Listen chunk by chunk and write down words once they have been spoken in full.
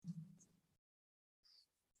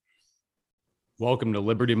Welcome to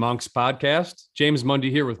Liberty Monks podcast. James Mundy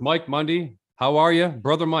here with Mike Mundy. How are you,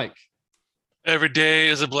 brother Mike? Every day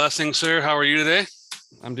is a blessing, sir. How are you today?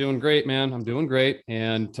 I'm doing great, man. I'm doing great.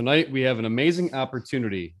 And tonight we have an amazing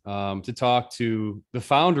opportunity to talk to the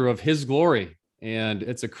founder of His Glory. And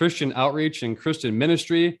it's a Christian outreach and Christian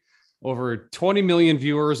ministry. Over 20 million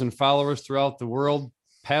viewers and followers throughout the world.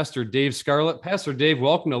 Pastor Dave Scarlett. Pastor Dave,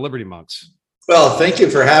 welcome to Liberty Monks. Well, thank you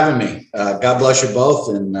for having me. God bless you both.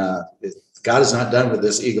 And God is not done with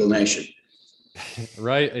this Eagle Nation.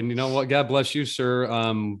 Right. And you know what? God bless you, sir.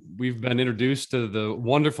 We've been introduced to the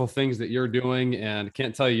wonderful things that you're doing, and I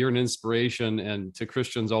can't tell you, you're an inspiration and to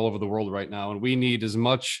Christians all over the world right now. And we need as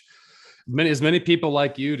many people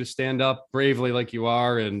like you to stand up bravely like you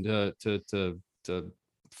are and to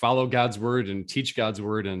follow God's word and teach God's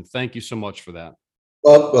word. And thank you so much for that.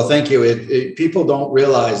 Well, thank you. People don't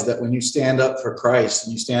realize that when you stand up for Christ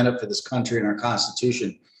and you stand up for this country and our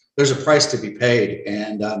Constitution, there's a price to be paid.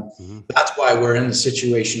 And that's why we're in the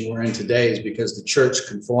situation we're in today, is because the church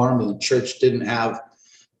conformed and the church didn't have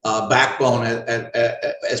a backbone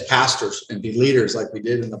as pastors and be leaders like we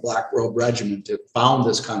did in the Black Robe Regiment to found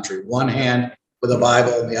this country. One hand with a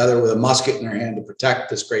Bible and the other with a musket in their hand to protect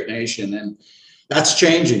this great nation. And that's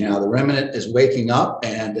changing now. The remnant is waking up,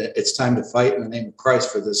 and it's time to fight in the name of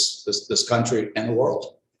Christ for this country and the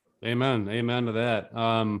world. Amen. Amen to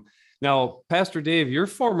that. Now, Pastor Dave, you're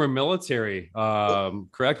former military,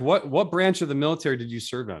 correct? What branch of the military did you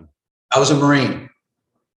serve in? I was a Marine.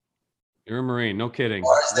 You're a Marine, no kidding.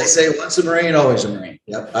 Or as they say, once a Marine, always a Marine.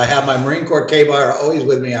 Yep. I have my Marine Corps K-bar always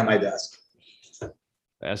with me on my desk.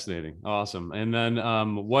 Fascinating. Awesome. And then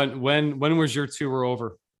when was your tour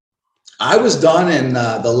over? I was done in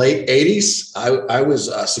the late 80s. I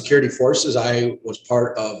was security forces. I was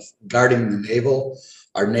part of guarding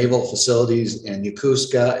our naval facilities in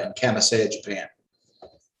Yokosuka and Kamasai, Japan.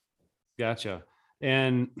 Gotcha.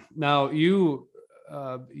 And now you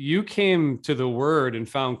came to the Word and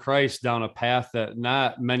found Christ down a path that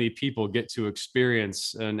not many people get to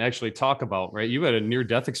experience and actually talk about, right? You had a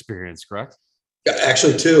near-death experience, correct?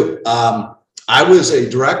 Actually, two. I was a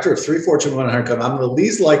director of 3 Fortune 100 companies. I'm the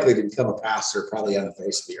least likely to become a pastor probably on the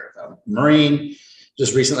face of the earth. I'm a Marine.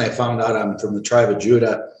 Just recently I found out I'm from the tribe of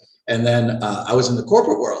Judah. And then I was in the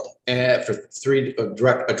corporate world and for a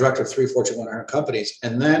director of 3 Fortune 100 companies.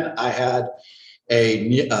 And then I had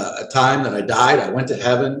a time that I died. I went to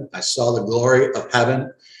heaven. I saw the glory of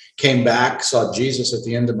heaven, came back, saw Jesus at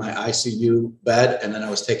the end of my ICU bed. And then I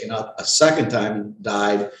was taken up a second time and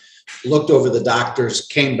died, looked over the doctors,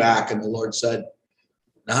 came back, and the Lord said,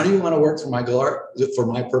 now do you want to work for my glory, for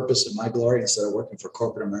my purpose and my glory, instead of working for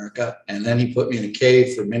corporate America? And then he put me in a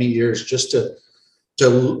cave for many years just to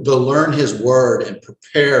learn his word and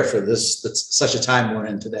prepare for such a time we're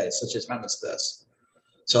in today, such a time as this.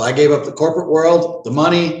 So I gave up the corporate world, the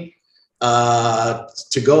money,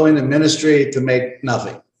 to go into ministry to make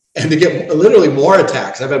nothing and to get literally more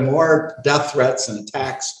attacks. I've had more death threats and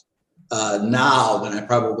attacks now than I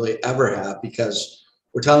probably ever have, because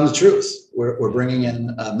we're telling the truth. We're bringing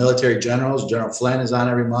in military generals. General Flynn is on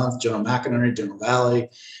every month. General McInerney, General Valley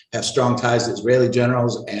have strong ties to Israeli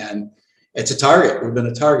generals, and it's a target. We've been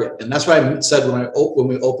a target. And that's why I said when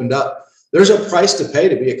we opened up, there's a price to pay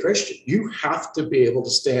to be a Christian. You have to be able to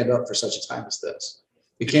stand up for such a time as this.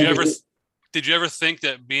 Did you ever think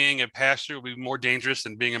that being a pastor would be more dangerous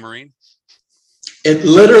than being a Marine? It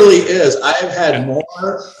literally is. I have had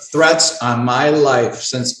more threats on my life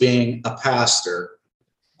since being a pastor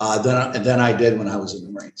than I did when I was in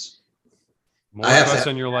the Marines. More threats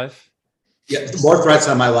on your life? Yeah, more threats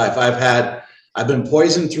on my life. I've been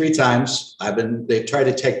poisoned 3 times. They tried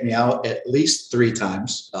to take me out at least 3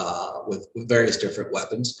 times with various different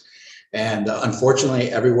weapons. And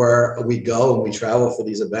unfortunately, everywhere we go and we travel for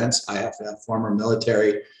these events, I have to have former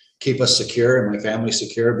military keep us secure and my family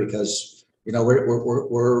secure, because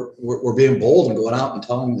we're being bold and going out and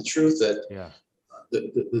telling the truth that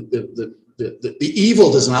the evil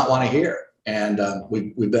does not want to hear. And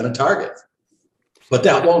we've been a target, but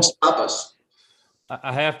that won't stop us.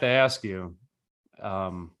 I have to ask you,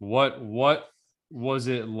 what was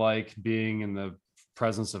it like being in the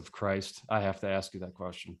presence of Christ? I have to ask you that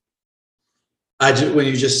question. When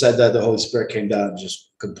you just said that, the Holy Spirit came down and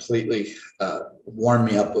just completely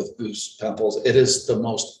warmed me up with goose pimples. It is the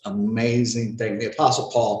most amazing thing. The Apostle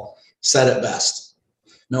Paul said it best.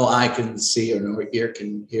 No eye can see, or no ear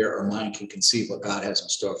can hear, or mind can conceive what God has in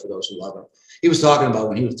store for those who love him. He was talking about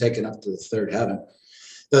when he was taken up to the third heaven.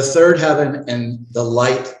 The third heaven and the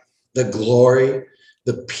light, the glory,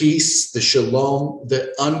 the peace, the shalom,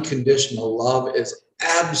 the unconditional love is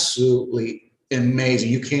absolutely amazing.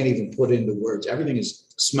 You can't even put into words. Everything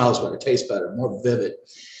smells better, tastes better, more vivid.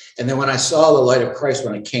 And then when I saw the light of Christ,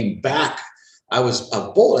 when I came back, I was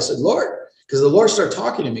bold. I said, Lord, because the Lord started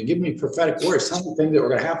talking to me, giving me prophetic words, telling me things that were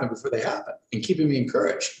going to happen before they happen, and keeping me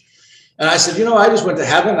encouraged. And I said, I just went to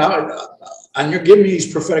heaven, and you're giving me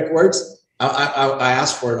these prophetic words. I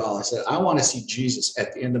asked for it all. I said, I want to see Jesus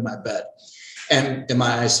at the end of my bed and in my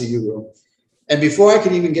ICU room. And before I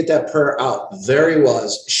could even get that prayer out, there he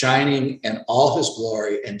was, shining in all his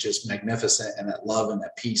glory and just magnificent, and that love and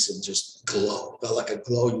that peace and just glow. Felt like a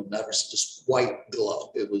glow you've never seen, just white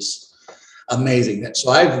glow. It was amazing.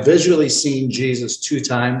 So I've visually seen Jesus 2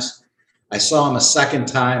 times. I saw him a second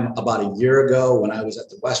time about a year ago when I was at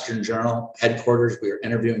the Western Journal headquarters. We were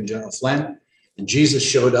interviewing General Flynn, and Jesus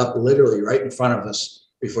showed up literally right in front of us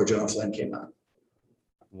before General Flynn came on.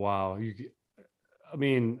 Wow.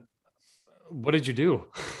 What did you do?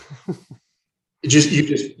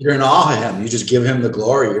 You're in awe of him. You just give him the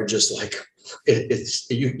glory. You're just like,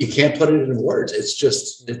 you can't put it in words. It's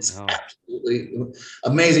absolutely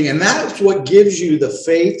amazing. And that's what gives you the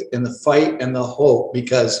faith and the fight and the hope,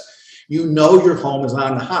 because your home is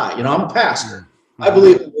on the high. I'm a pastor. I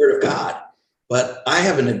believe in the word of God, but I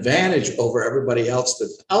have an advantage over everybody else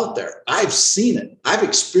that's out there. I've seen it. I've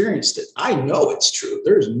experienced it. I know it's true.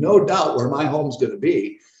 There's no doubt where my home's going to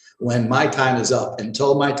be when my time is up.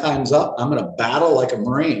 Until my time's up, I'm going to battle like a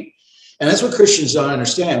Marine. And that's what Christians don't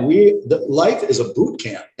understand. Life is a boot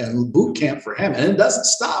camp, and boot camp for him. And it doesn't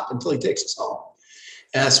stop until he takes us home.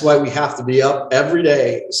 And that's why we have to be up every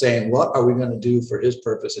day saying, what are we going to do for his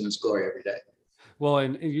purpose and his glory every day? Well,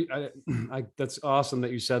 and that's awesome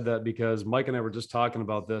that you said that, because Mike and I were just talking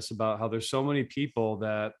about this, about how there's so many people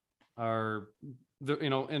that are,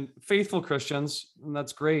 and faithful Christians, and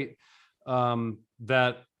that's great,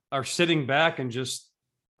 that are sitting back and just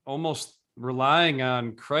almost relying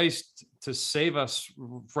on Christ to save us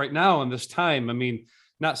right now in this time. I mean,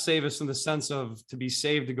 not save us in the sense of to be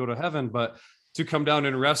saved to go to heaven, but to come down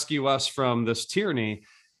and rescue us from this tyranny.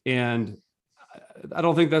 And I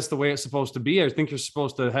don't think that's the way it's supposed to be. I think you're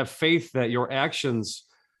supposed to have faith that your actions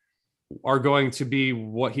are going to be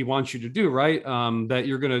what he wants you to do, right? That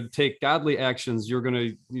you're going to take godly actions. You're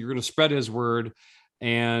going to spread his word,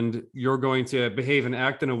 and you're going to behave and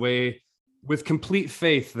act in a way with complete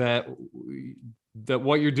faith that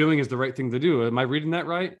what you're doing is the right thing to do. Am I reading that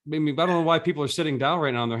right? I mean, I don't know why people are sitting down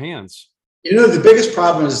right now on their hands. The biggest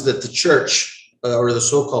problem is that the church, or the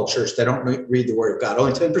so-called church, they don't read the word of God.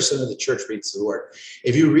 Only 10% of the church reads the word.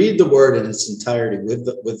 If you read the word in its entirety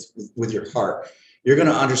with your heart, you're going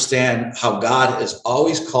to understand how God has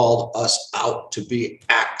always called us out to be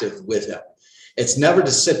active with him. It's never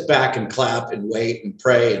to sit back and clap and wait and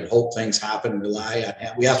pray and hope things happen and rely on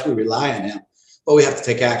him. We have to rely on him, but we have to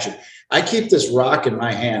take action. I keep this rock in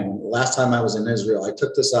my hand. The last time I was in Israel, I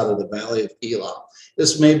took this out of the valley of Elah.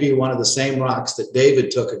 This may be one of the same rocks that David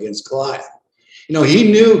took against Goliath.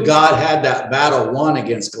 He knew God had that battle won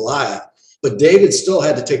against Goliath, but David still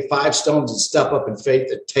had to take 5 stones and step up in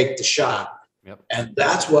faith and take the shot. Yep. And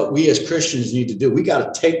that's what we as Christians need to do. We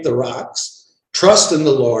got to take the rocks, trust in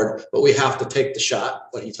the Lord, but we have to take the shot,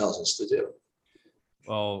 what he tells us to do.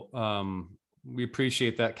 Well, we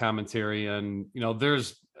appreciate that commentary. And,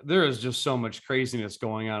 there is just so much craziness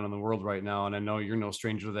going on in the world right now. And I know you're no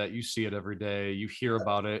stranger to that. You see it every day. You hear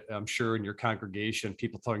about it, I'm sure, in your congregation,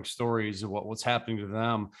 people telling stories of what's happening to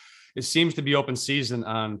them. It seems to be open season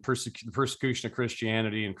on persecution of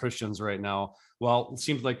Christianity and Christians right now. Well, it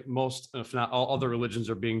seems like most, if not all, other religions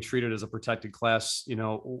are being treated as a protected class.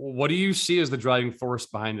 What do you see as the driving force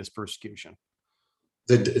behind this persecution?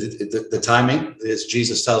 The timing, as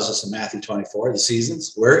Jesus tells us in Matthew 24, the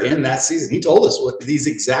seasons, we're in that season. He told us what these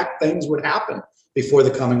exact things would happen before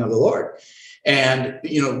the coming of the Lord. And,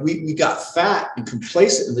 we got fat and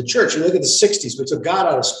complacent in the church. You look at the 60s, we took God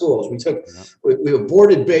out of schools. We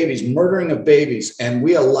aborted babies, murdering of babies, and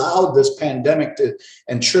we allowed this pandemic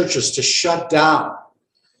and churches to shut down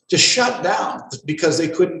because they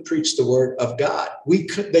couldn't preach the word of God.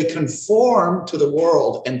 They conformed to the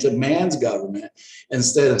world and to man's government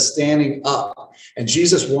instead of standing up. And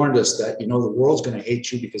Jesus warned us that, the world's going to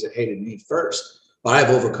hate you because it hated me first, but I've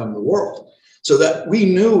overcome the world. So that we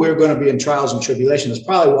knew we were going to be in trials and tribulations. That's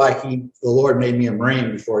probably why the Lord made me a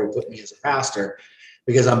Marine before he put me as a pastor,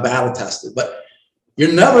 because I'm battle tested. But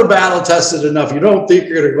you're never battle tested enough. You don't think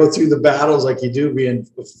you're going to go through the battles like you do being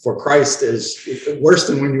for Christ is worse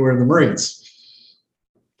than when you were in the Marines.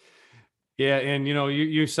 Yeah. And,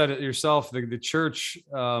 you said it yourself, the church,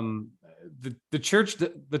 the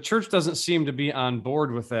church doesn't seem to be on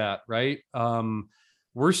board with that. Right.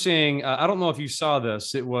 We're seeing, I don't know if you saw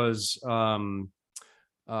this. It was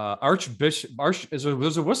there's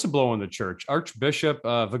a whistleblower in the church, Archbishop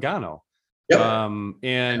Vigano. Yep.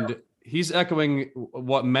 And he's echoing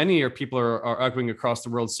what many people are echoing across the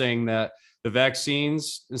world, saying that the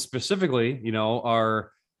vaccines specifically,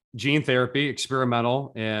 are gene therapy,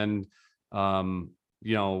 experimental, and,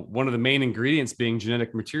 one of the main ingredients being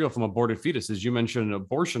genetic material from aborted fetuses. You mentioned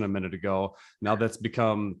abortion a minute ago. Now that's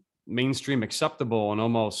become mainstream acceptable and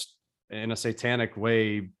almost in a satanic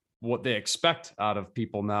way, what they expect out of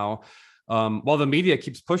people now. While the media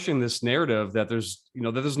keeps pushing this narrative that there's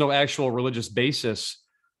no actual religious basis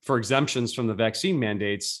for exemptions from the vaccine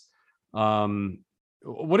mandates.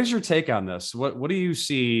 What is your take on this? What do you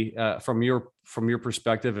see from your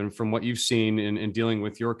perspective and from what you've seen in dealing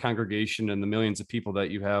with your congregation and the millions of people that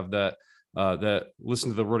you have that listen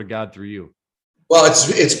to the word of God through you? Well,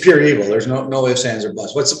 it's pure evil. There's no ifs, ands, or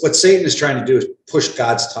buts. What Satan is trying to do is push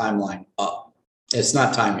God's timeline up. It's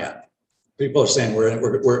not time yet. People are saying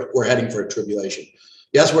we're heading for a tribulation.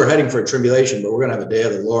 Yes, we're heading for a tribulation, but we're going to have a day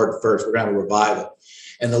of the Lord first. We're going to have a revival.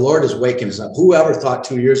 And the Lord is waking us up. Whoever thought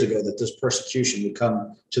 2 years ago that this persecution would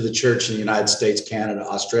come to the church in the United States, Canada,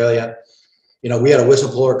 Australia? We had a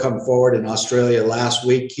whistleblower come forward in Australia last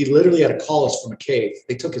week. He literally had to call us from a cave.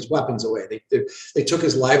 They took his weapons away. They took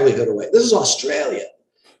his livelihood away. This is Australia.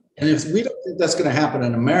 And if we don't think that's going to happen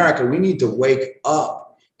in America, we need to wake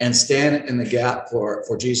up and stand in the gap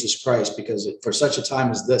for Jesus Christ, because for such a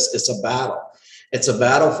time as this, it's a battle. It's a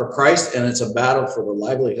battle for Christ, and it's a battle for the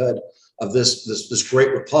livelihood of this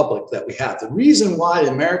great republic that we have. The reason why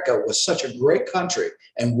America was such a great country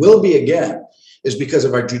and will be again is because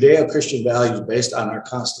of our Judeo-Christian values based on our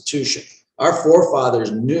Constitution. Our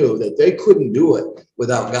forefathers knew that they couldn't do it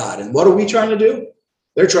without God. And what are we trying to do?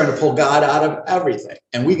 They're trying to pull God out of everything.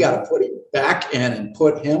 And we got to put him back in and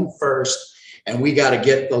put him first. And we got to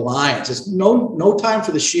get the lions. It's no time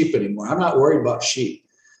for the sheep anymore. I'm not worried about sheep.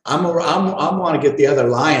 I want to get the other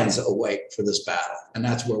lions awake for this battle. And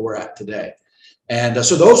that's where we're at today. And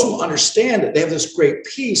so those who understand it, they have this great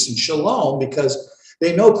peace and shalom because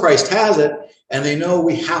they know Christ has it, and they know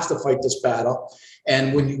we have to fight this battle.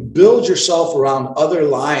 And when you build yourself around other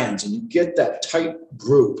lions and you get that tight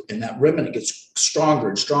group and that remnant gets stronger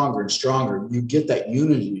and stronger and stronger, you get that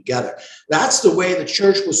unity together. That's the way the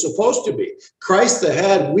church was supposed to be. Christ the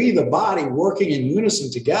head, we the body, working in unison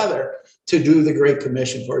together to do the Great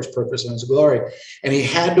Commission for his purpose and his glory. And he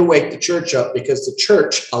had to wake the church up because the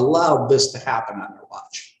church allowed this to happen on their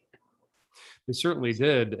watch. It certainly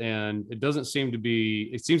did. And it seems to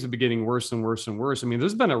be getting worse and worse and worse. I mean,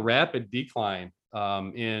 there's been a rapid decline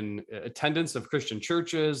in attendance of Christian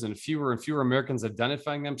churches and fewer Americans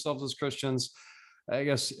identifying themselves as Christians. I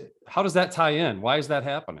guess, how does that tie in? Why is that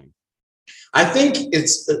happening? I think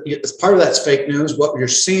it's part of that's fake news. What you're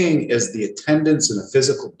seeing is the attendance in a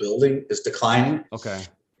physical building is declining. Okay.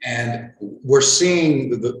 And we're seeing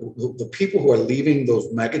the people who are leaving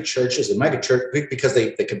those mega churches, because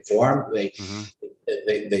they conform, they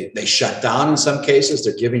shut down in some cases.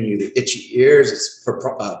 They're giving you the itchy ears. It's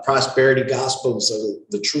for prosperity gospel instead of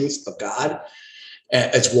the truth of God.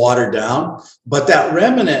 It's watered down, but that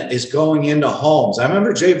remnant is going into homes. I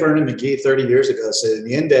remember J. Vernon McGee 30 years ago said in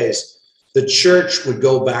the end days, the church would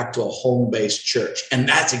go back to a home-based church. And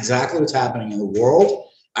that's exactly what's happening in the world.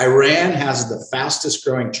 Iran has the fastest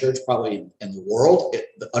growing church probably in the world.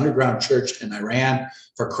 The underground church in Iran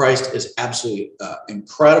for Christ is absolutely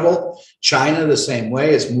incredible. China, the same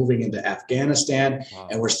way, is moving into Afghanistan. Wow.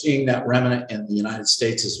 And we're seeing that remnant in the United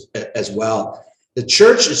States as well. The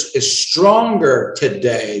church is stronger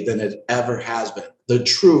today than it ever has been. The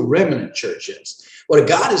true remnant church is. What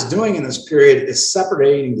God is doing in this period is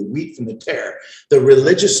separating the wheat from the tare, the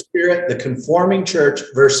religious spirit, the conforming church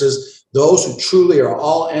versus those who truly are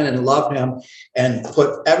all in and love him and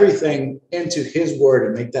put everything into his word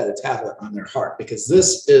and make that a tablet on their heart, because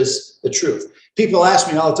this is the truth. People ask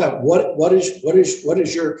me all the time, what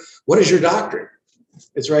is your doctrine?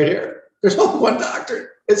 It's right here. There's only one doctrine.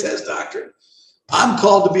 It's his doctrine. I'm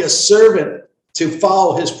called to be a servant to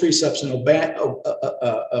follow his precepts and obey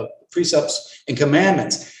precepts and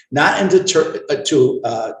commandments, not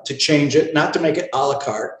to change it, not to make it a la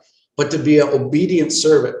carte, but to be an obedient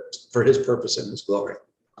servant for his purpose and his glory.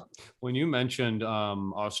 When you mentioned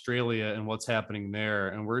Australia and what's happening there,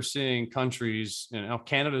 and we're seeing countries,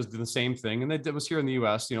 Canada's doing the same thing, and it was here in the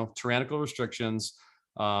U.S., tyrannical restrictions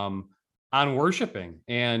on worshiping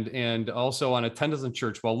and also on attendance in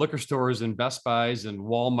church, while liquor stores and Best Buys and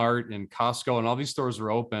Walmart and Costco and all these stores are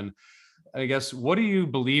open. I guess, what do you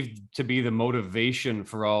believe to be the motivation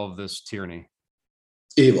for all of this tyranny?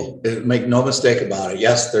 Evil. Make no mistake about it.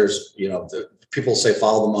 Yes, there's, the people say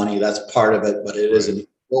follow the money. That's part of it, but it is an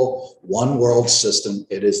one world system.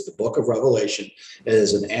 It is the book of Revelation. It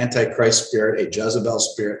is an antichrist spirit, a Jezebel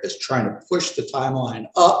spirit is trying to push the timeline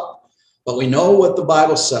up. But we know what the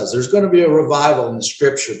Bible says. There's going to be a revival in the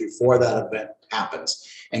scripture before that event happens.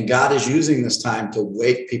 And God is using this time to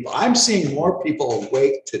wake people. I'm seeing more people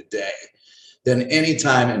awake today than any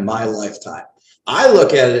time in my lifetime. I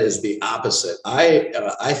look at it as the opposite.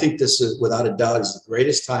 I think this is, without a doubt, is the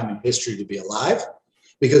greatest time in history to be alive,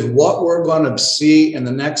 because what we're going to see in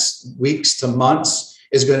the next weeks to months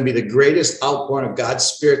is going to be the greatest outpouring of God's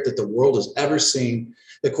spirit that the world has ever seen.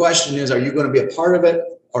 The question is, are you going to be a part of it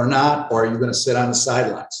or not, or are you going to sit on the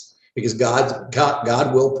sidelines? Because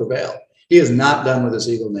God will prevail. He is not done with this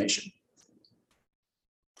evil nation.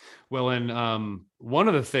 Well, and one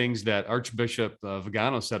of the things that Archbishop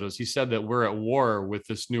Vigano said was, he said that we're at war with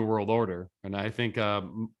this new world order. And I think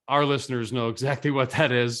our listeners know exactly what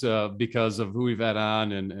that is because of who we've had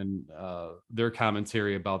on and their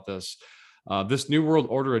commentary about this. This new world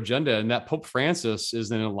order agenda, and that Pope Francis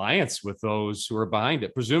is in alliance with those who are behind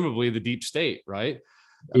it, presumably the deep state, right?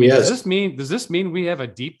 I mean, Yes. does this mean we have a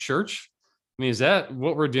deep church? I mean, is that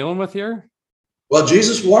what we're dealing with here? Well,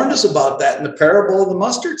 Jesus warned us about that in the parable of the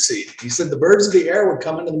mustard seed. He said the birds of the air would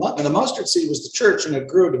come into and the mustard seed was the church, and it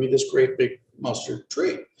grew to be this great big mustard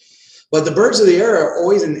tree. But the birds of the air are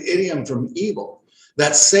always an idiom from evil,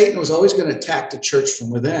 that Satan was always going to attack the church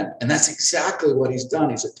from within. And that's exactly what he's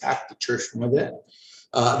done. He's attacked the church from within.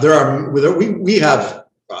 We have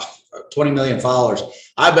 20 million followers.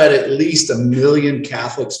 I bet at least 1 million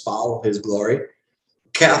Catholics follow his glory.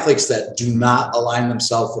 Catholics that do not align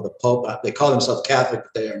themselves with the Pope. They call themselves Catholic,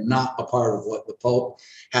 but they are not a part of what the Pope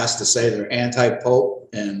has to say. They're anti-Pope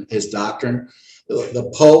and his doctrine.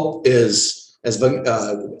 The Pope is, as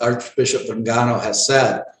Archbishop Vigano has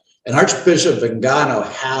said, and Archbishop Vigano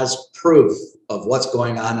has proof of what's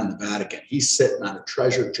going on in the Vatican. He's sitting on a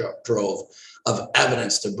treasure trove of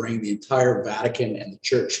evidence to bring the entire Vatican and the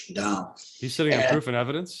church down. He's sitting on proof and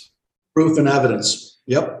evidence? Proof and evidence.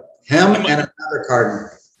 Yep. Him and another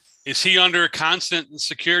cardinal. Is he under constant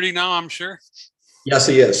security now, I'm sure? Yes,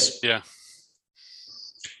 he is. Yeah.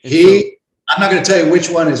 I'm not going to tell you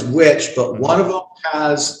which one is which, but one of them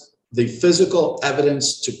has the physical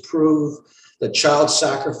evidence to prove the child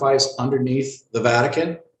sacrifice underneath the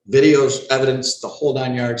Vatican, videos, evidence, the whole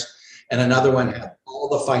 9 yards. And another one had all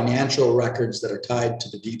the financial records that are tied to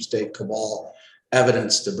the deep state cabal,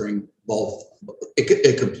 evidence to bring both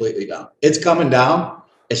it completely down. It's coming down.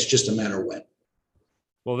 It's just a matter of when.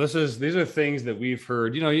 Well, these are things that we've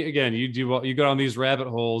heard. You know, again, you go down these rabbit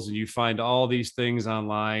holes and you find all these things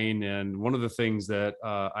online. And one of the things that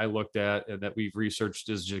I looked at and that we've researched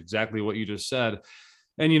is exactly what you just said.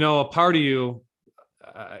 And, you know, a part of you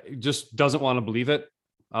just doesn't want to believe it.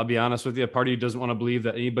 I'll be honest with you. A part of you doesn't want to believe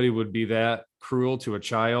that anybody would be that cruel to a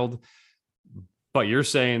child. But you're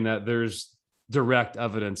saying that there's direct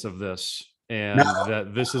evidence of this and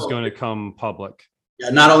that this is going to come public. Yeah,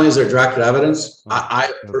 not only is there direct evidence,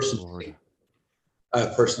 I personally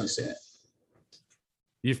seen it.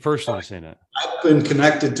 You've personally seen it. I've been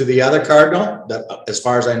connected to the other cardinal that, as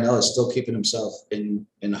far as I know, is still keeping himself in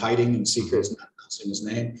hiding and secret, is not announcing his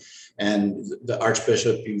name. And the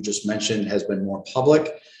Archbishop you just mentioned has been more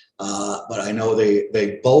public, but I know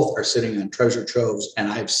they both are sitting on treasure troves.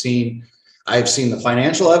 And I've seen the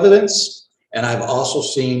financial evidence, and I've also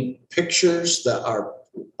seen pictures that are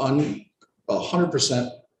 100%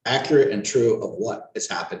 accurate and true of what has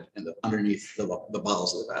happened underneath the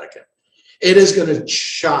bowels of the Vatican. It is going to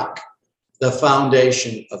shock the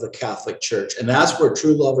foundation of the Catholic Church. And that's where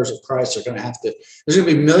true lovers of Christ are going to have to, there's going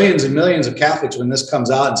to be millions and millions of Catholics when this comes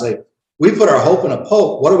out and say, we put our hope in a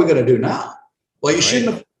Pope. What are we going to do now? Well, you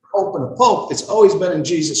shouldn't have put hope in a Pope. It's always been in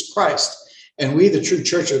Jesus Christ. And we, the true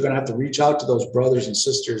church, are going to have to reach out to those brothers and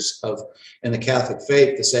sisters in the Catholic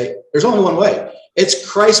faith to say, there's only one way.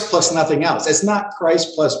 It's Christ plus nothing else. It's not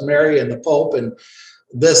Christ plus Mary and the Pope and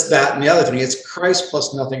this, that, and the other thing. It's Christ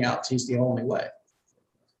plus nothing else. He's the only way.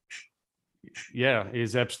 Yeah,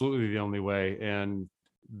 he's absolutely the only way. And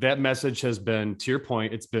that message has been, to your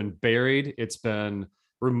point, it's been buried. It's been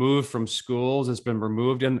removed from schools. It's been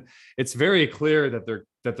removed. And it's very clear that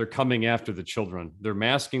they're coming after the children. They're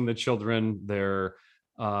masking the children. They're,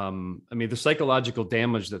 the psychological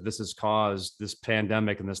damage that this has caused, this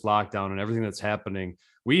pandemic and this lockdown and everything that's happening,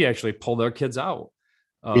 we actually pulled our kids out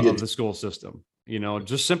of the school system, you know,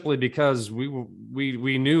 just simply because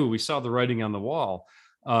we knew, we saw the writing on the wall.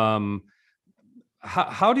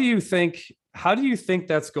 How do you think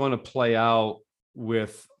that's going to play out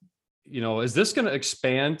with, you know, is this going to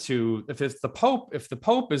expand to if the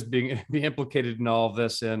Pope is being implicated in all of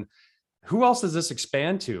this, and who else does this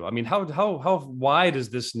expand to? I mean, how wide is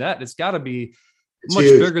this net? It's got to be It's much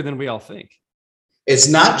huge. bigger than we all think. It's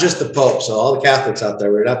not just the Pope. So all the Catholics out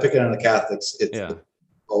there, we're not picking on the Catholics. It's Yeah. the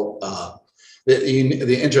Pope.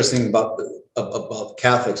 The interesting about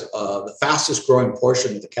Catholics, the fastest growing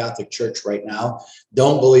portion of the Catholic Church right now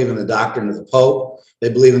don't believe in the doctrine of the Pope. They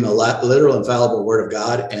believe in the literal, infallible Word of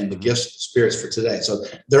God and the gifts of the spirits for today. So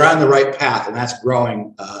they're on the right path, and that's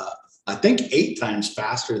growing. I think 8 times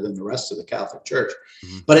faster than the rest of the Catholic Church.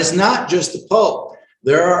 Mm-hmm. But it's not just the Pope.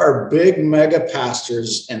 There are big mega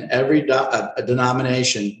pastors in every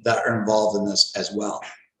denomination that are involved in this as well.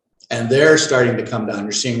 And they're starting to come down.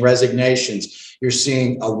 You're seeing resignations. You're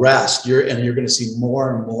seeing arrest. You're going to see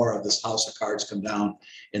more and more of this house of cards come down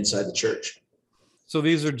inside the church. So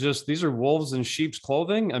these are wolves in sheep's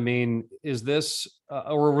clothing. I mean, is this,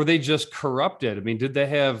 or were they just corrupted? I mean,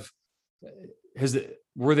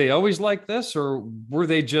 were they always like this, or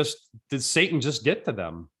did Satan just get to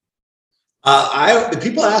them?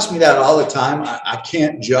 People ask me that all the time. I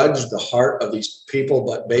can't judge the heart of these people,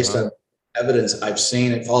 but based on evidence I've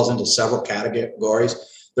seen, it falls into several categories.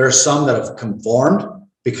 There are some that have conformed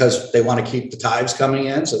because they want to keep the tithes coming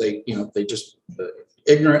in. So they just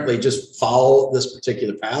ignorantly just follow this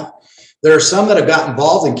particular path. There are some that have got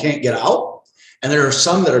involved and can't get out. And there are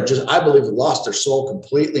some that are just, I believe, have lost their soul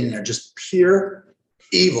completely. And they're just pure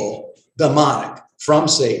evil, demonic from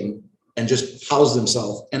Satan, and just house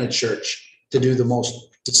themselves in a church to do the most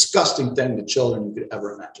disgusting thing to children you could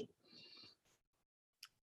ever imagine.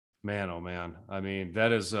 Man, oh man. I mean,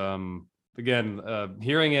 that is, again,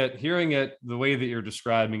 hearing it the way that you're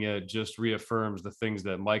describing it just reaffirms the things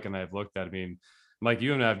that Mike and I have looked at. I mean, Mike,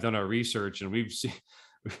 you and I have done our research, and we've seen,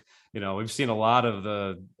 we've seen a lot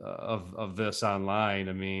of this online.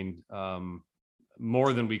 I mean,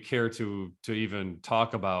 more than we care to even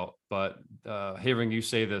talk about, but hearing you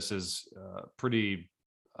say this is pretty,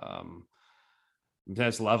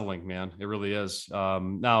 that's leveling, man. It really is.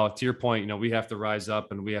 Now, to your point, we have to rise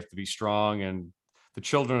up and we have to be strong, and the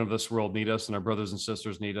children of this world need us, and our brothers and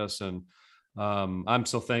sisters need us. And I'm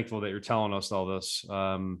so thankful that you're telling us all this.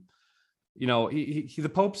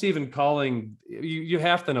 The Pope's even calling, you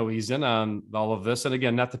have to know he's in on all of this. And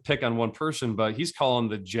again, not to pick on one person, but he's calling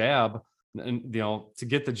the jab, and to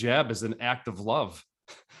get the jab is an act of love.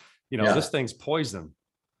 This thing's poison.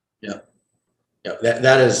 Yeah. Yeah,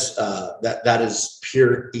 that is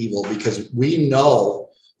pure evil, because we know,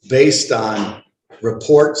 based on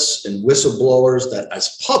reports and whistleblowers, that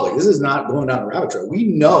as public, this is not going down a rabbit trail. We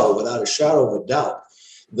know without a shadow of a doubt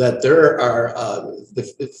that there are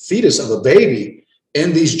the fetus of a baby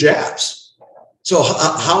in these jabs. So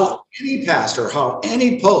how any pastor, how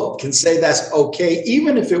any pope can say that's okay,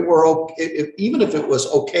 even if it was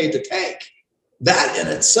okay to take, that in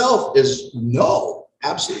itself is no.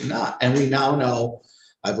 Absolutely not. And we now know,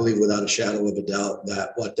 I believe without a shadow of a doubt,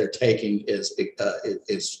 that what they're taking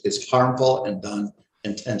is harmful and done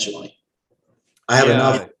intentionally. I have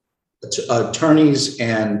enough attorneys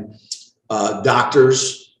and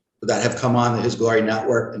doctors that have come on the His Glory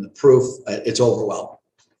Network, and the proof, it's overwhelming.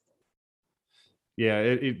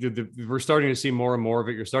 Yeah, we're starting to see more and more of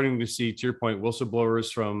it. You're starting to see, to your point,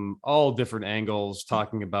 whistleblowers from all different angles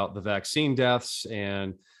talking about the vaccine deaths.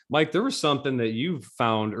 And Mike, there was something that you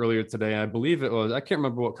found earlier today. I believe it was, I can't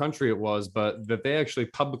remember what country it was, but that they actually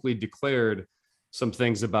publicly declared some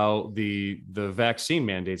things about the vaccine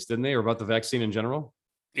mandates, didn't they? Or about the vaccine in general?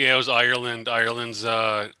 Yeah, it was Ireland. Ireland's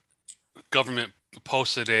government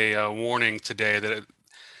posted a warning today that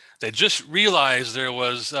they just realized there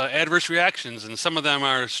was adverse reactions, and some of them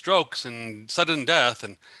are strokes and sudden death.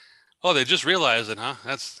 And they just realized it, huh?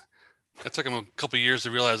 That took them a couple of years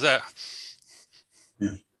to realize that.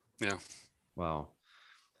 Yeah. Wow.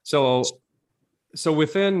 So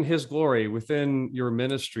within His Glory, within your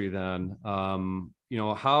ministry, then,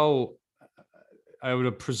 how I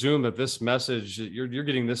would presume that this message, you're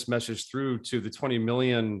getting this message through to the 20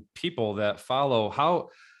 million people that follow.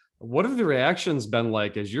 What have the reactions been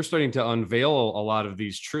like as you're starting to unveil a lot of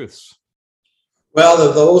these truths? Well,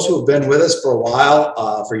 those who have been with us for a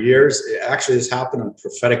while, for years, it actually has happened, a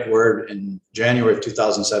prophetic word in January of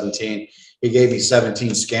 2017. He gave me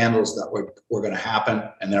 17 scandals that were going to happen,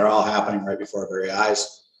 and they're all happening right before our very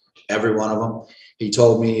eyes, every one of them. He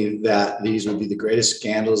told me that these would be the greatest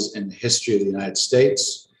scandals in the history of the United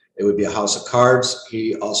States. It would be a house of cards.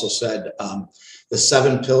 He also said the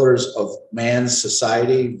 7 pillars of man's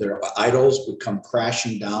society, their idols, would come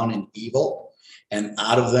crashing down in evil, and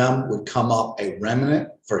out of them would come up a remnant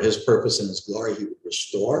for his purpose and his glory. He would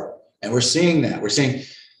restore. And we're seeing that. We're seeing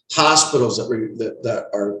hospitals that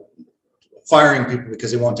are firing people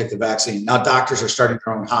because they won't take the vaccine. Now doctors are starting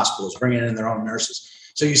their own hospitals, bringing in their own nurses.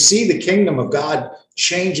 So you see the kingdom of God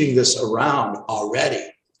changing this around already.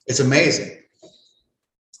 It's amazing.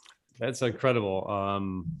 That's incredible.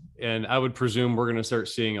 And I would presume we're going to start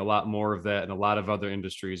seeing a lot more of that in a lot of other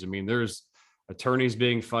industries. I mean, there's attorneys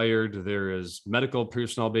being fired. There is medical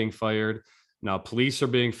personnel being fired. Now police are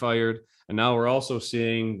being fired. And now we're also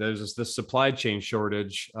seeing there's this supply chain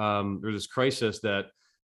shortage. There's this crisis that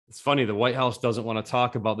it's funny. The White House doesn't want to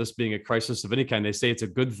talk about this being a crisis of any kind. They say it's a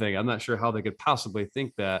good thing. I'm not sure how they could possibly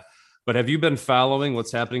think that. But have you been following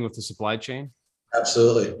what's happening with the supply chain?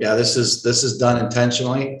 Absolutely. Yeah, this is done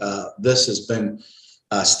intentionally. This has been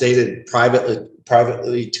stated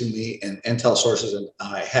privately to me and intel sources. And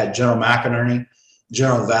I had General McInerney,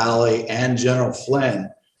 General Valley, and General Flynn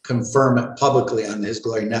confirm it publicly on his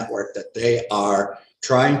Glory Network that they are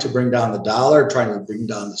trying to bring down the dollar, trying to bring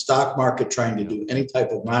down the stock market, trying to do any type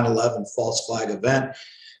of 9/11 false flag event,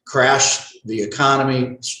 crash the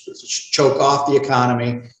economy, choke off the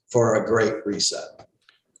economy for a great reset.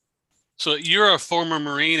 So you're a former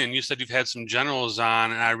Marine, and you said you've had some generals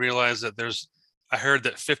on, and I realized that I heard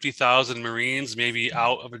that 50,000 Marines may be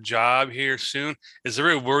out of a job here soon. Is there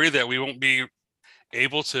a worry that we won't be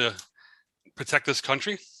able to protect this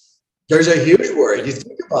country? There's a huge worry. You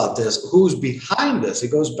think about this, who's behind this?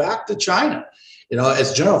 It goes back to China. You know,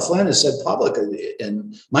 as General Flynn has said publicly,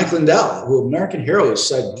 and Mike Lindell, who American Hero has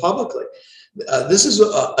said publicly, this is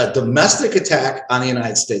a domestic attack on the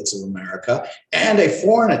United States of America and a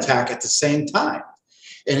foreign attack at the same time.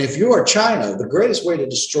 And if you are China, the greatest way to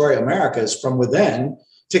destroy America is from within,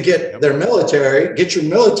 to get their military, get your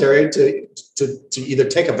military to either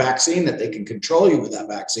take a vaccine that they can control you with that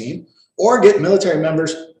vaccine, or get military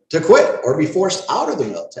members to quit or be forced out of the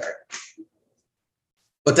military.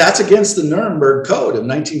 But that's against the Nuremberg Code of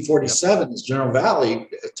 1947, as General Valley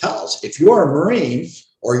tells. If you're a Marine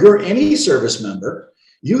or you're any service member,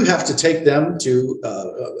 you have to take them to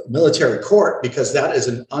military court because that is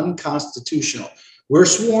an unconstitutional. We're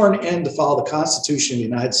sworn in to follow the Constitution of the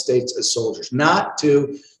United States as soldiers, not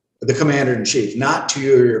to the commander in chief, not to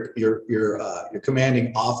your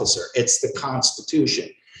commanding officer. It's the Constitution.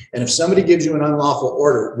 And if somebody gives you an unlawful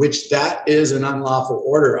order, which that is an unlawful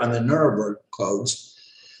order on the Nuremberg codes,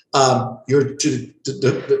 you're to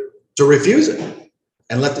refuse it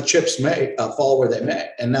and let the chips fall where they may.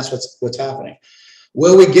 And that's what's happening.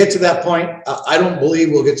 Will we get to that point? I don't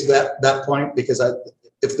believe we'll get to that point, because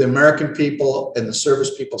if the American people and the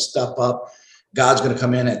service people step up, God's going to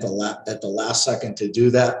come in at the last second to do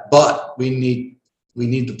that. But we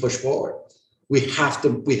need to push forward. We have to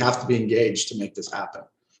be engaged to make this happen.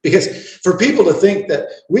 Because for people to think that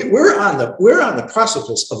we're on the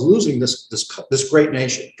precipice of losing this great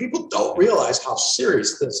nation, people don't realize how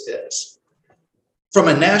serious this is. From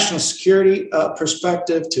a national security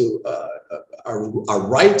perspective to our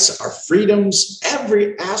rights, our freedoms,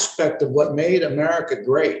 every aspect of what made America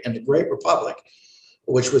great and the Great Republic,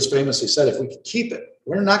 which was famously said, if we could keep it,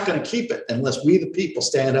 we're not going to keep it unless we the people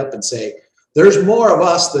stand up and say, there's more of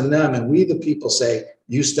us than them, and we the people say,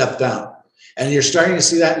 you step down. And you're starting to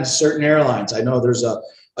see that in certain airlines. I know there's a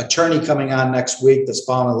attorney coming on next week that's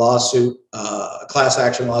filing a lawsuit, a class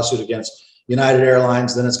action lawsuit against United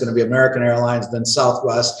Airlines. Then it's going to be American Airlines, then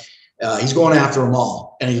Southwest. He's going after them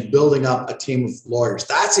all, and he's building up a team of lawyers.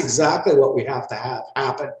 That's exactly what we have to have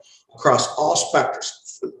happen across all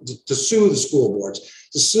spectrums, to sue the school boards,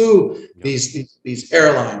 to sue these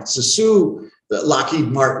airlines, to sue the Lockheed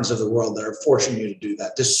Martins of the world that are forcing you to do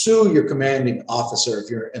that, to sue your commanding officer if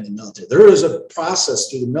you're in the military. There is a process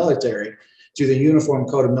through the military, through the Uniform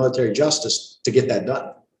Code of Military Justice, to get that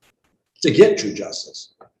done, to get true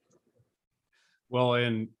justice. Well,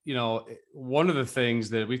 and, you know, one of the things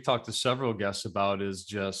that we've talked to several guests about is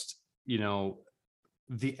just, you know,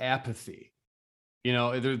 the apathy. You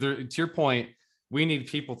know, to your point, we need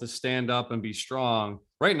people to stand up and be strong.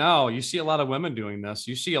 Right now, you see a lot of women doing this.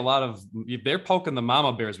 You see a lot of, they're poking the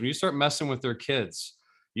mama bears. When you start messing with their kids,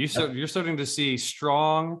 you're starting to see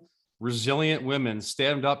strong, resilient women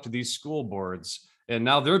stand up to these school boards. And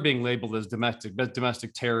now they're being labeled as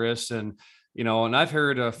domestic terrorists. And, you know, and I've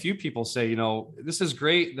heard a few people say, you know, this is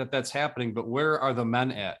great that that's happening, but where are the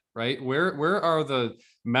men at, right? Where are the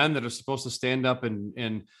men that are supposed to stand up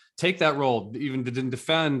and take that role, even to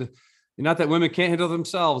defend? Not that women can't handle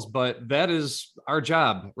themselves, but that is our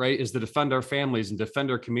job, right? Is to defend our families and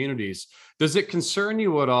defend our communities. Does it concern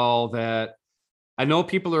you at all that I know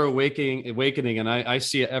people are awakening, and I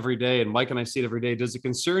see it every day, and Mike and I see it every day. Does it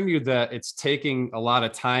concern you that it's taking a lot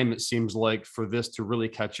of time, it seems like, for this to really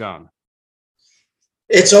catch on?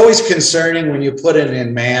 It's always concerning when you put it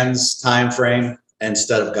in man's time frame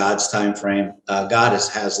instead of God's time frame. God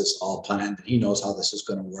has this all planned, and he knows how this is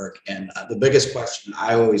going to work. And the biggest question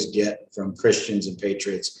I always get from Christians and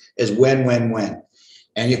patriots is when.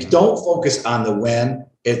 And if you don't focus on the when,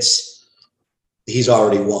 he's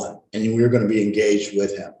already won, and we're going to be engaged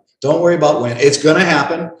with him. Don't worry about when. It's going to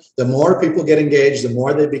happen. The more people get engaged, the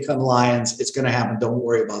more they become lions. It's going to happen. Don't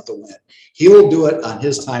worry about the when. He will do it on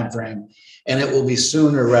his time frame, and it will be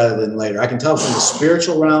sooner rather than later. I can tell from the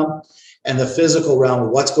spiritual realm and the physical realm of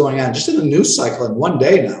what's going on just in the news cycle in one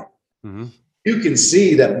day now. Mm-hmm. You can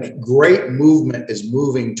see that great movement is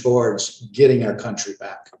moving towards getting our country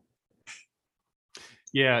back.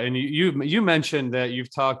 Yeah, and you mentioned that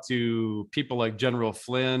you've talked to people like General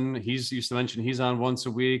Flynn. He's used to mention he's on once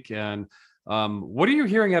a week. And what are you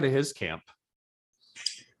hearing out of his camp?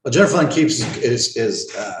 Well, General Flynn keeps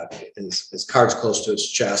his cards close to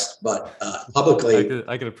his chest, but publicly,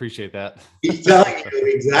 I could appreciate that. He's telling you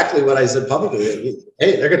exactly what I said publicly.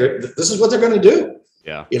 Hey, this is what they're gonna do.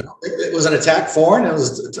 Yeah. It was an attack foreign, it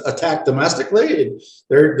was an attack domestically.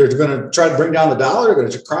 They're going to try to bring down the dollar. They're going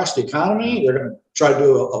to crash the economy. They're going to try to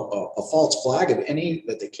do a false flag of any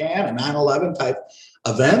that they can, a 9/11 type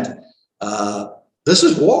event. This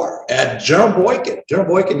is war. And General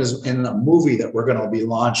Boykin is in a movie that we're going to be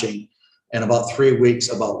launching in about 3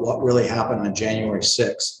 weeks about what really happened on January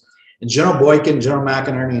 6th. And General Boykin, General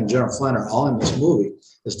McInerney, and General Flynn are all in this movie,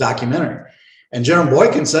 this documentary. And General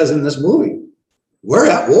Boykin says in this movie, we're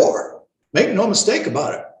at war. Make no mistake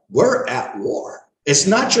about it. We're at war. It's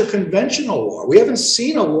not your conventional war. We haven't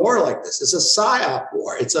seen a war like this. It's a psyop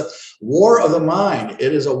war. It's a war of the mind.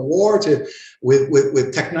 It is a war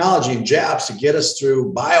with technology and jabs to get us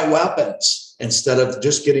through bioweapons instead of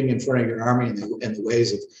just getting in front of your army in the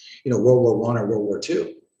ways of World War I or World War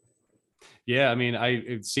II. Yeah, I mean,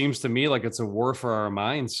 it seems to me like it's a war for our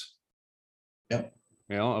minds. Yep.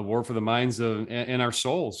 A war for the minds and our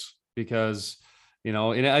souls, because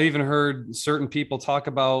and I even heard certain people talk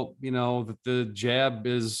about, that the jab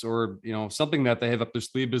is, or, something that they have up their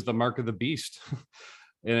sleeve is the mark of the beast.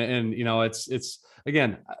 and it's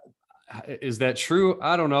again, is that true?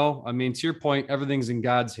 I don't know. I mean, to your point, everything's in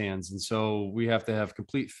God's hands. And so we have to have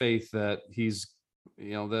complete faith that he's,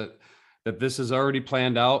 that this is already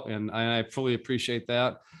planned out. And I fully appreciate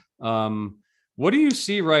that. What do you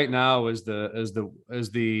see right now as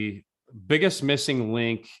the biggest missing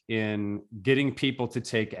link in getting people to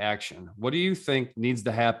take action? What do you think needs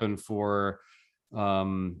to happen for,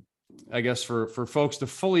 I guess, for folks to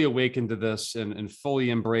fully awaken to this and fully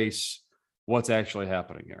embrace what's actually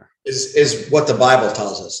happening here? Is what the Bible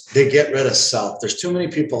tells us. They get rid of self. There's too many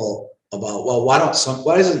people about, well, why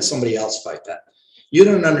doesn't somebody else fight that? You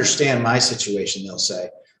don't understand my situation, they'll say.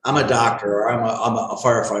 I'm a doctor, or I'm a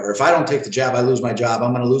firefighter. If I don't take the jab, I lose my job.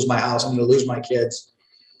 I'm going to lose my house. I'm going to lose my kids.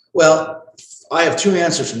 Well, I have two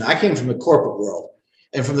answers from that. I came from the corporate world.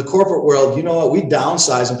 And from the corporate world, you know what? We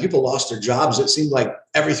downsized and people lost their jobs. It seemed like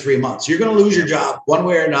every 3 months. You're going to lose your job one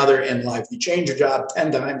way or another in life. You change your job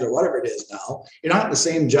 10 times or whatever it is now. You're not in the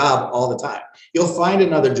same job all the time. You'll find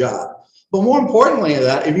another job. But more importantly than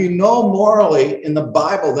that, if you know morally in the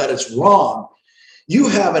Bible that it's wrong, you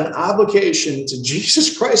have an obligation to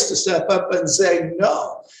Jesus Christ to step up and say,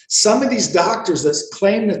 no. Some of these doctors that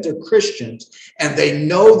claim that they're Christians and they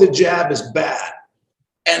know the jab is bad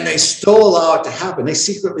and they still allow it to happen. They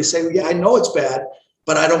secretly say, well, yeah, I know it's bad,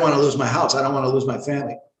 but I don't want to lose my house. I don't want to lose my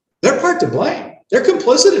family. They're part to blame. They're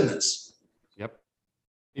complicit in this. Yep.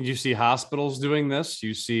 And you see hospitals doing this.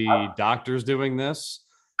 You see doctors doing this.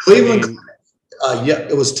 Cleveland. Yeah,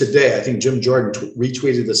 it was today. I think Jim Jordan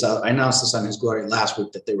retweeted this out. I announced this on his Glory last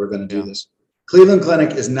week that they were going to do this. Cleveland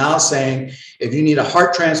Clinic is now saying if you need a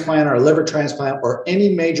heart transplant or a liver transplant or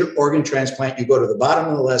any major organ transplant, you go to the bottom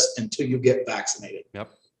of the list until you get vaccinated. Yep.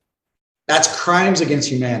 That's crimes against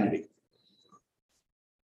humanity.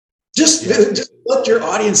 Just let your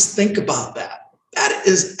audience think about that. That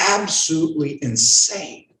is absolutely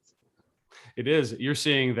insane. It is. You're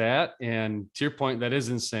seeing that. And to your point, that is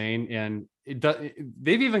insane. And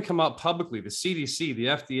they've even come out publicly, the CDC, the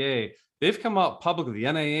FDA, they've come out publicly, the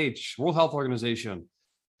NIH, World Health Organization.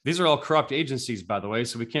 These are all corrupt agencies, by the way,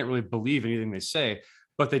 so we can't really believe anything they say.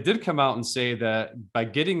 But they did come out and say that by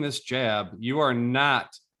getting this jab, you are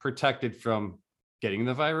not protected from getting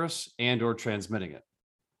the virus and or transmitting it.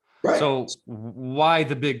 Right. So why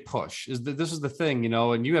the big push? This is the thing,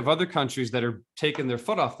 and you have other countries that are taking their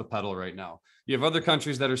foot off the pedal right now. You have other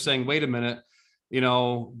countries that are saying, wait a minute,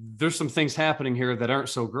 there's some things happening here that aren't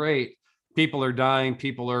so great. People are dying.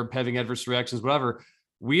 People are having adverse reactions, whatever.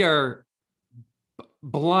 We are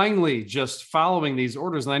blindly just following these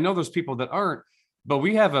orders. And I know there's people that aren't, but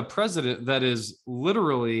we have a president that is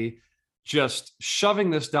literally just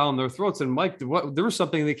shoving this down their throats. And Mike, there was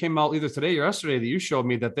something that came out either today or yesterday that you showed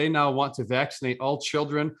me, that they now want to vaccinate all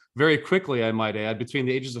children very quickly, I might add, between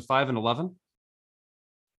the ages of 5 and 11.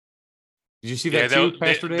 Did you see that too,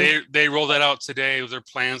 Pastor Dave? They rolled that out today. Their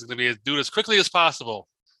plans going to be do it as quickly as possible,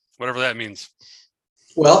 whatever that means.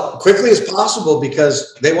 Well, quickly as possible,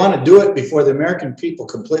 because they want to do it before the American people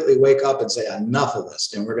completely wake up and say enough of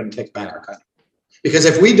this, and we're going to take back our country. Because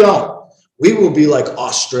if we don't, we will be like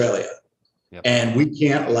Australia. Yep. And we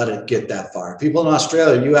can't let it get that far. People in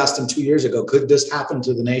Australia, you asked them 2 years ago, could this happen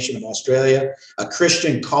to the nation of Australia? A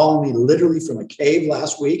Christian calling me literally from a cave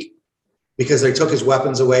last week because they took his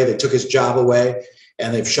weapons away, they took his job away,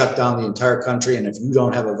 and they've shut down the entire country. And if you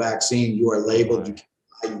don't have a vaccine, you are labeled,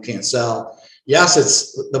 you can't sell. Yes,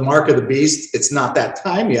 it's the mark of the beast. It's not that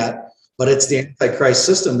time yet, but it's the Antichrist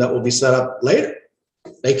system that will be set up later.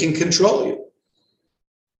 They can control you.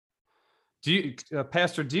 Do you,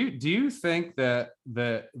 Pastor? Do you think that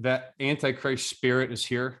Antichrist spirit is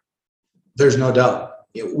here? There's no doubt.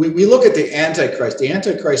 We look at the Antichrist. The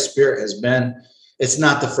Antichrist spirit has been. It's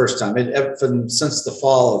not the first time. Since the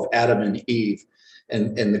fall of Adam and Eve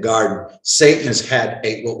in the garden, Satan has had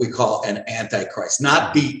what we call an Antichrist,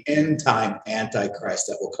 not the end time Antichrist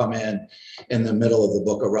that will come in the middle of the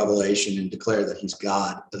book of Revelation and declare that he's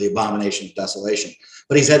God, the abomination of desolation.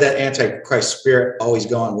 But he's had that Antichrist spirit always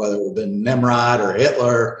going, whether it would have been Nimrod or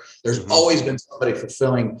Hitler. There's always been somebody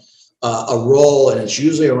fulfilling a role, and it's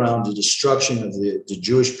usually around the destruction of the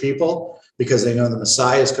Jewish people, because they know the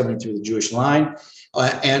Messiah is coming through the Jewish line,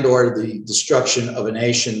 and or the destruction of a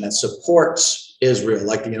nation that supports Israel,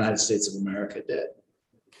 like the United States of America did.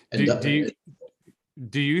 And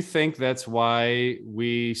do you think that's why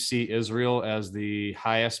we see Israel as the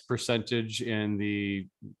highest percentage in the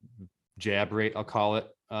jab rate, I'll call it,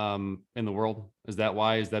 in the world? Is that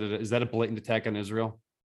why? Is that a blatant attack on Israel?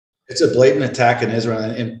 It's a blatant attack on Israel,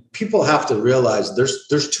 and people have to realize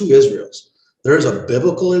there's two Israels. There's a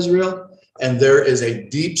biblical Israel, and there is a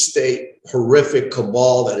deep state, horrific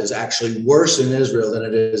cabal that is actually worse in Israel than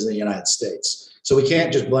it is in the United States. So we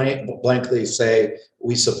can't just blankly say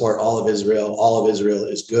we support all of Israel. All of Israel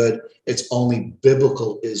is good. It's only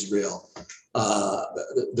biblical Israel,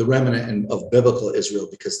 the remnant of biblical Israel,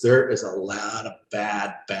 because there is a lot of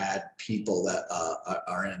bad people that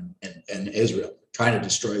are in Israel trying to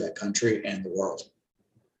destroy that country and the world.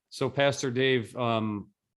 So, Pastor Dave, from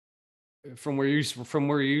where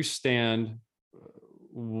you stand,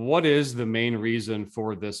 what is the main reason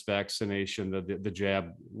for this vaccination, the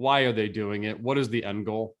jab? Why are they doing it? What is the end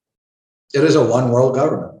goal? It is a one world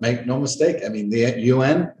government. Make no mistake. I mean, the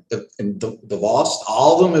UN and Davos,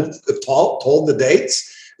 all of them have told the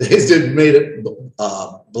dates. They've made it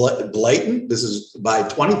blatant. This is by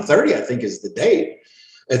 2030, I think, is the date.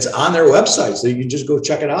 It's on their website, so you can just go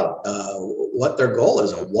check it out. What their goal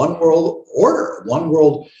is: a one world order, one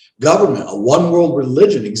world government, a one world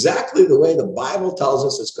religion, exactly the way the Bible tells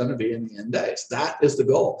us it's going to be in the end days. That is the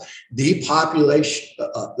goal. Depopulation,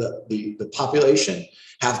 the population,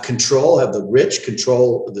 have control, have the rich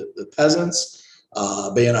control the peasants,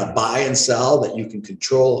 being a buy and sell, that you can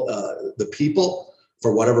control the people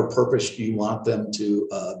for whatever purpose you want them to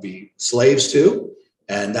be slaves to.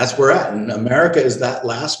 And that's where we're at. And America is that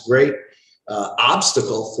last great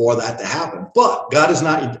obstacle for that to happen. But God is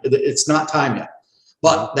not, it's not time yet.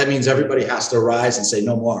 But that means everybody has to rise and say,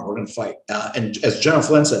 no more, we're going to fight. And as General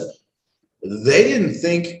Flynn said, they didn't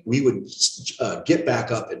think we would get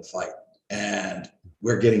back up and fight. And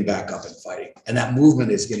we're getting back up and fighting. And that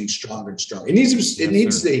movement is getting stronger and stronger. It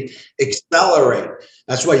needs to accelerate.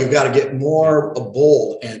 That's why you've got to get more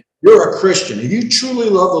bold. And you're a Christian, and you truly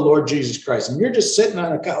love the Lord Jesus Christ, and you're just sitting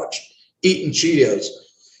on a couch eating Cheetos,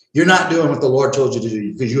 you're not doing what the Lord told you to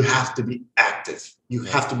do, because you have to be active. You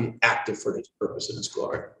have to be active for His purpose and His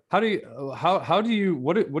glory. What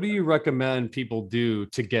do you recommend people do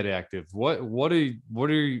to get active? What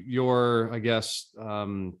are your, I guess,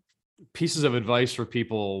 pieces of advice for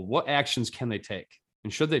people? What actions can they take,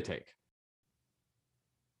 and should they take?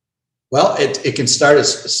 Well, it can start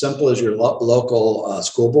as simple as your local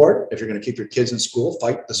school board. If you're going to keep your kids in school,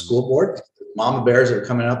 fight the school board. Mama bears that are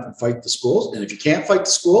coming up and fight the schools. And if you can't fight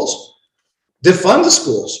the schools, defund the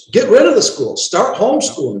schools. Get rid of the schools. Start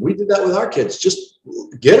homeschooling. We did that with our kids. Just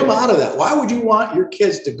get them out of that. Why would you want your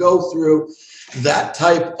kids to go through that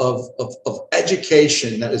type of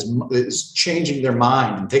education that is changing their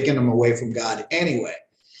mind and taking them away from God anyway?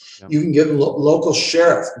 You can get local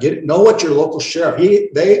sheriff. Know what your local sheriff.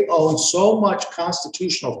 They own so much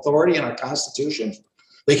constitutional authority in our Constitution.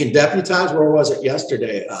 They can deputize. Where was it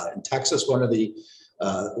yesterday in Texas? One of the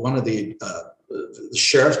the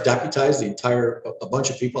sheriff deputized a bunch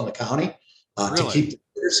of people in the county to Really? keep the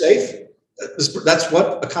border safe. That's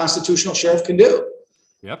what a constitutional sheriff can do.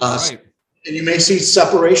 Yep. Right. And you may see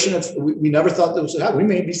separation of, we never thought that was happen. We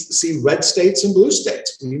may see red states and blue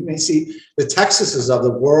states. We may see the Texases of the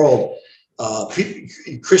world,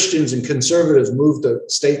 Christians and conservatives move to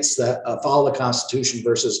states that follow the Constitution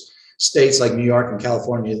versus states like New York and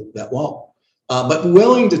California that won't. But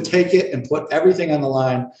willing to take it and put everything on the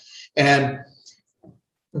line. And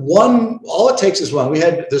all it takes is one. We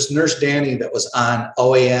had this nurse Danny that was on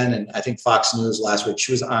OAN and I think Fox News last week.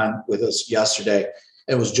 She was on with us yesterday.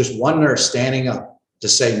 It was just one nurse standing up to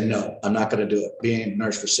say, no, I'm not going to do it. Being a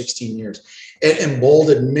nurse for 16 years. It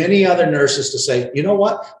emboldened many other nurses to say, you know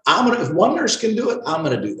what? If one nurse can do it, I'm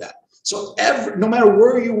going to do that. So no matter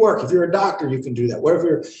where you work, if you're a doctor, you can do that. Whether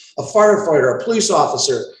you're a firefighter, a police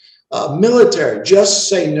officer, military, just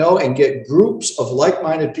say no and get groups of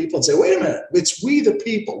like-minded people and say, wait a minute, it's we the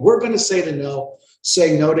people. We're going to say no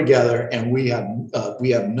together, and we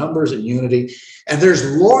have numbers and unity. And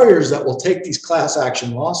there's lawyers that will take these class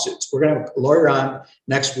action lawsuits. We're going to have a lawyer on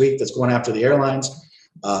next week that's going after the airlines.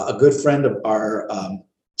 A good friend of our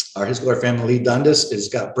His Glory family, Lee Dundas, has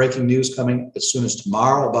got breaking news coming as soon as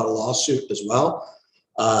tomorrow about a lawsuit as well.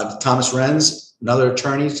 Thomas Renz, another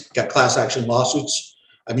attorney, got class action lawsuits.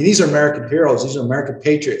 I mean, these are American heroes. These are American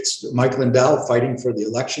patriots. Mike Lindell fighting for the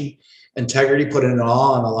election integrity, putting it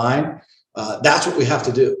all on the line. That's what we have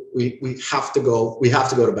to do. We have to go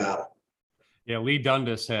to battle. Yeah, Lee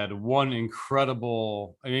Dundas had one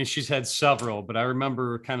incredible, I mean, she's had several, but I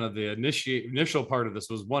remember kind of the initial part of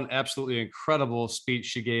this was one absolutely incredible speech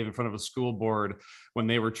she gave in front of a school board when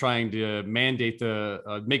they were trying to mandate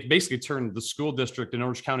basically turn the school district in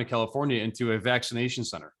Orange County, California into a vaccination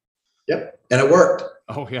center. Yep. And it worked.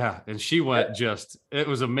 Oh yeah. And she went it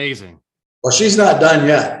was amazing. Well, she's not done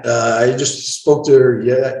yet. I just spoke to her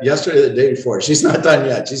yesterday, the day before. She's not done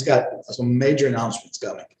yet. She's got some major announcements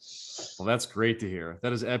coming. Well, that's great to hear.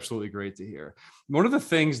 That is absolutely great to hear. One of the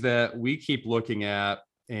things that we keep looking at,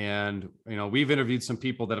 and we've interviewed some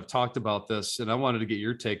people that have talked about this, and I wanted to get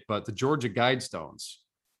your take, but the Georgia Guidestones.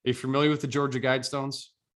 Are you familiar with the Georgia Guidestones?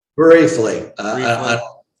 Briefly. I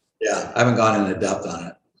haven't gone into depth on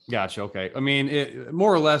it. Gotcha. Okay. I mean, it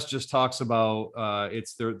more or less just talks about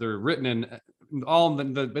they're written in all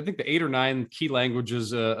I think the 8 or 9 key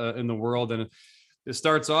languages in the world, and it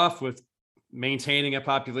starts off with maintaining a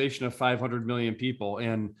population of 500 million people,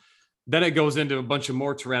 and then it goes into a bunch of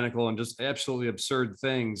more tyrannical and just absolutely absurd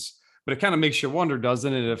things. But it kind of makes you wonder,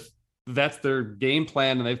 doesn't it, if that's their game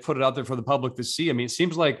plan and they've put it out there for the public to see? I mean, it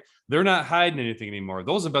seems like they're not hiding anything anymore.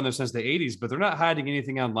 Those have been there since the 80s, but they're not hiding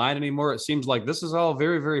anything online anymore. It seems like this is all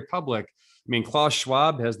very, very public. I mean, Klaus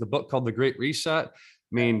Schwab has the book called The Great Reset. I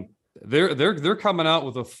mean, they're coming out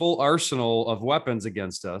with a full arsenal of weapons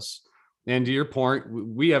against us. And to your point,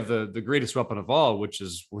 we have the greatest weapon of all, which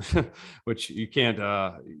you can't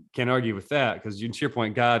argue with that, because to your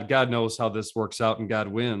point, God knows how this works out and God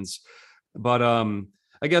wins. But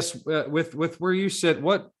I guess with where you sit,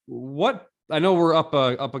 what I know we're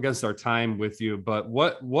up against our time with you, but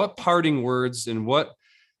what parting words and what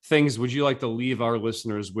things would you like to leave our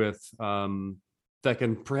listeners with that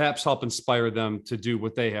can perhaps help inspire them to do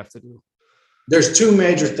what they have to do? There's 2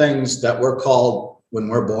 major things that we're called when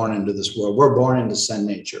we're born into this world. We're born into sin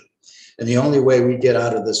nature. And the only way we get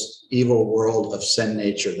out of this evil world of sin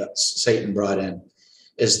nature that Satan brought in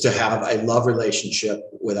is to have a love relationship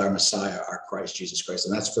with our Messiah, our Christ, Jesus Christ.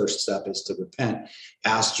 And that's first step, is to repent,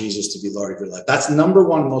 ask Jesus to be Lord of your life. That's number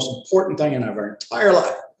 1, most important thing in our entire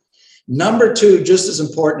life. Number 2, just as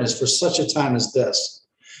important, is for such a time as this,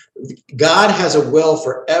 God has a will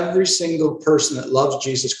for every single person that loves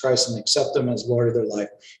Jesus Christ and accept him as Lord of their life.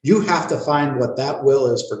 You have to find what that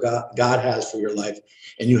will is for God has for your life,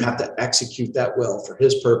 and you have to execute that will for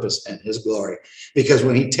his purpose and his glory. Because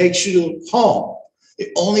when he takes you home,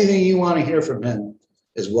 the only thing you want to hear from him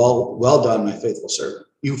is, well done, my faithful servant.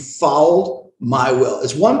 You followed my will.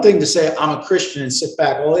 It's one thing to say, I'm a Christian, and sit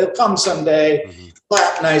back. Well, he'll come someday,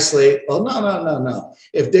 clap nicely. Well, no.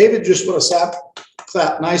 If David just would have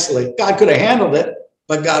clapped nicely, God could have handled it,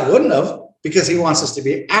 but God wouldn't have, because he wants us to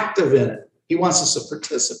be active in it. He wants us to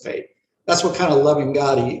participate. That's what kind of loving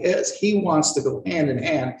God he is. He wants to go hand in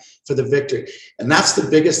hand for the victory. And that's the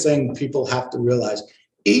biggest thing people have to realize.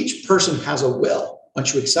 Each person has a will.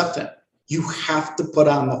 Once you accept him, you have to put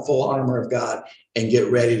on the full armor of God and get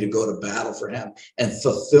ready to go to battle for him and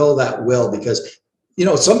fulfill that will. Because,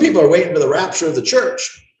 some people are waiting for the rapture of the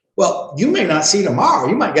church. Well, you may not see tomorrow.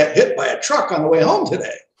 You might get hit by a truck on the way home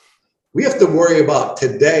today. We have to worry about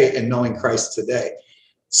today and knowing Christ today.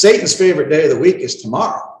 Satan's favorite day of the week is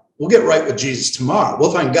tomorrow. we'll get right with Jesus tomorrow.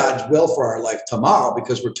 We'll find God's will for our life tomorrow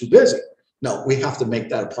because we're too busy. No, we have to make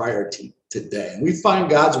that a priority today. And we find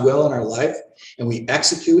God's will in our life and we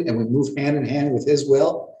execute and we move hand in hand with his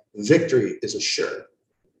will. Victory is assured.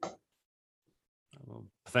 Well,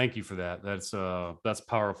 thank you for that. That's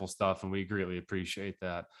powerful stuff, and we greatly appreciate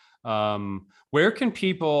that. Where can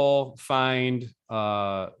people find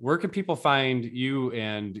you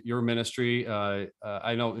and your ministry?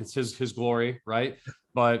 I know it's his glory, right?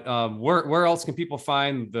 But where else can people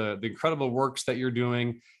find the incredible works that you're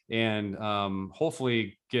doing, and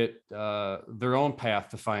hopefully get their own path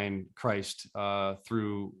to find Christ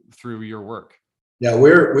through your work? Yeah,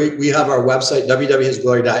 we have our website,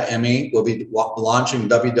 www.hisglory.me. We'll be launching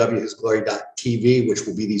www.hisglory.tv, which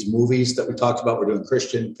will be these movies that we talked about. We're doing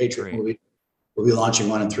Christian Patriot movies. We'll be launching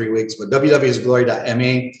one in 3 weeks, but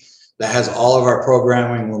www.hisglory.me, that has all of our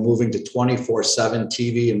programming. We're moving to 24/7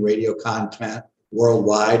 TV and radio content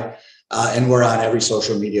worldwide. And we're on every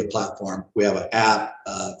social media platform. We have an app,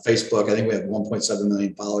 Facebook. I think we have 1.7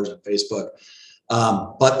 million followers on Facebook.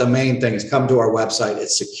 But the main thing is come to our website.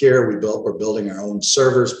 It's secure. We're building our own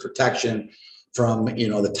servers, protection from,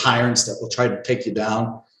 the tyrants that will try to take you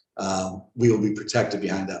down. We will be protected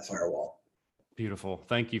behind that firewall. Beautiful.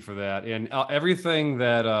 Thank you for that. And everything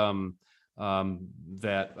that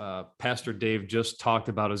Pastor Dave just talked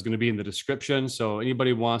about is going to be in the description. So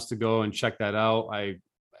anybody wants to go and check that out, I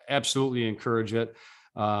absolutely encourage it.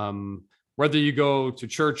 Whether you go to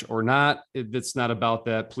church or not, it's not about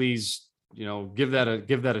that. Please, give that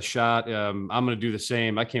a shot. I'm going to do the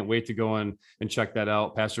same. I can't wait to go and check that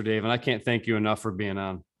out, Pastor Dave. And I can't thank you enough for being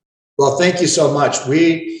on. Well, thank you so much.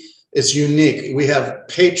 It's unique. We have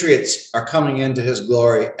patriots are coming into his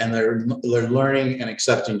glory and they're learning and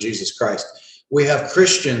accepting Jesus Christ. We have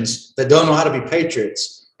Christians that don't know how to be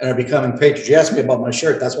patriots and are becoming patriots. You asked me about my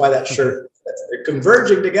shirt. That's why that shirt, they're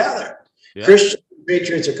converging together. Yeah. Christians and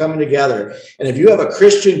patriots are coming together. And if you have a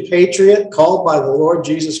Christian patriot called by the Lord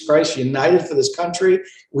Jesus Christ, united for this country,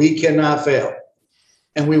 we cannot fail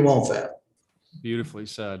and we won't fail. Beautifully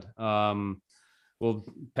said. Well,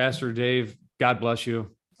 Pastor Dave, God bless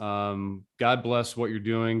you. God bless what you're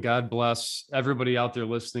doing. God bless everybody out there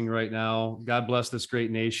listening right now. God bless this great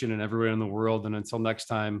nation and everywhere in the world. And until next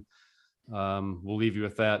time, we'll leave you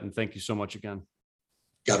with that. And thank you so much again.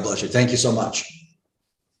 God bless you. Thank you so much.